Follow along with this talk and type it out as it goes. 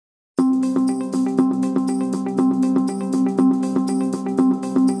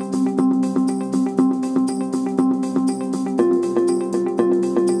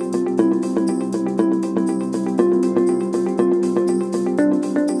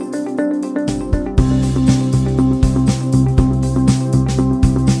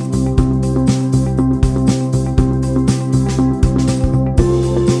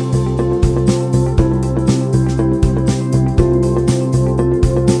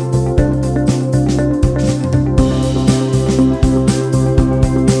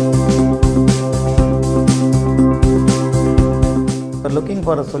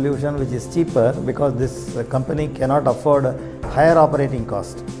a solution which is cheaper because this company cannot afford a higher operating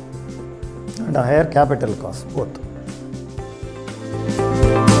cost and a higher capital cost both.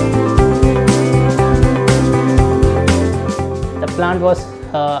 The plant was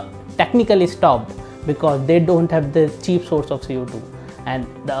technically stopped because they don't have the cheap source of CO2, and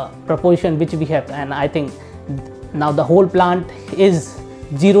the proposition which we have, and I think now the whole plant is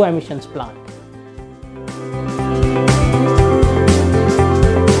zero emissions plant.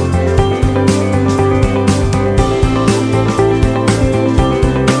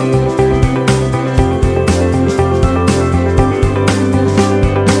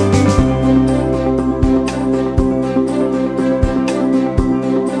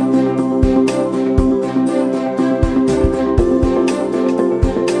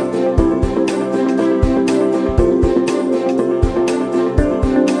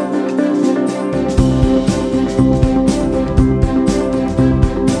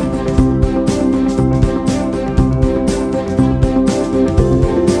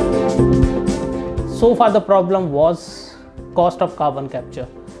 So far the problem was cost of carbon capture.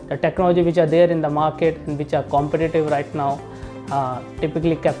 The technology which are there in the market and which are competitive right now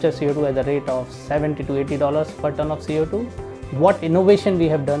typically capture CO2 at the rate of $70 to $80 per ton of CO2. What innovation we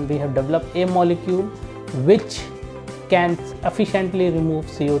have done, we have developed a molecule which can efficiently remove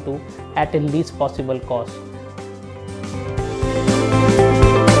CO2 at a least possible cost.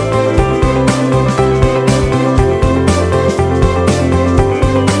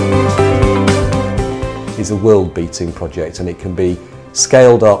 Is a world-beating project, and it can be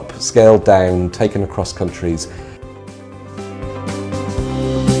scaled up, scaled down, taken across countries.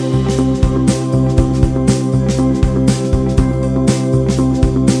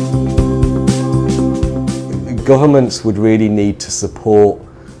 Governments would really need to support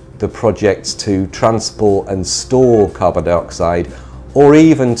the projects to transport and store carbon dioxide, or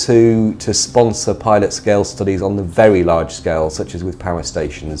even to sponsor pilot scale studies on the very large scale, such as with power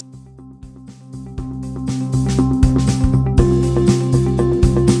stations.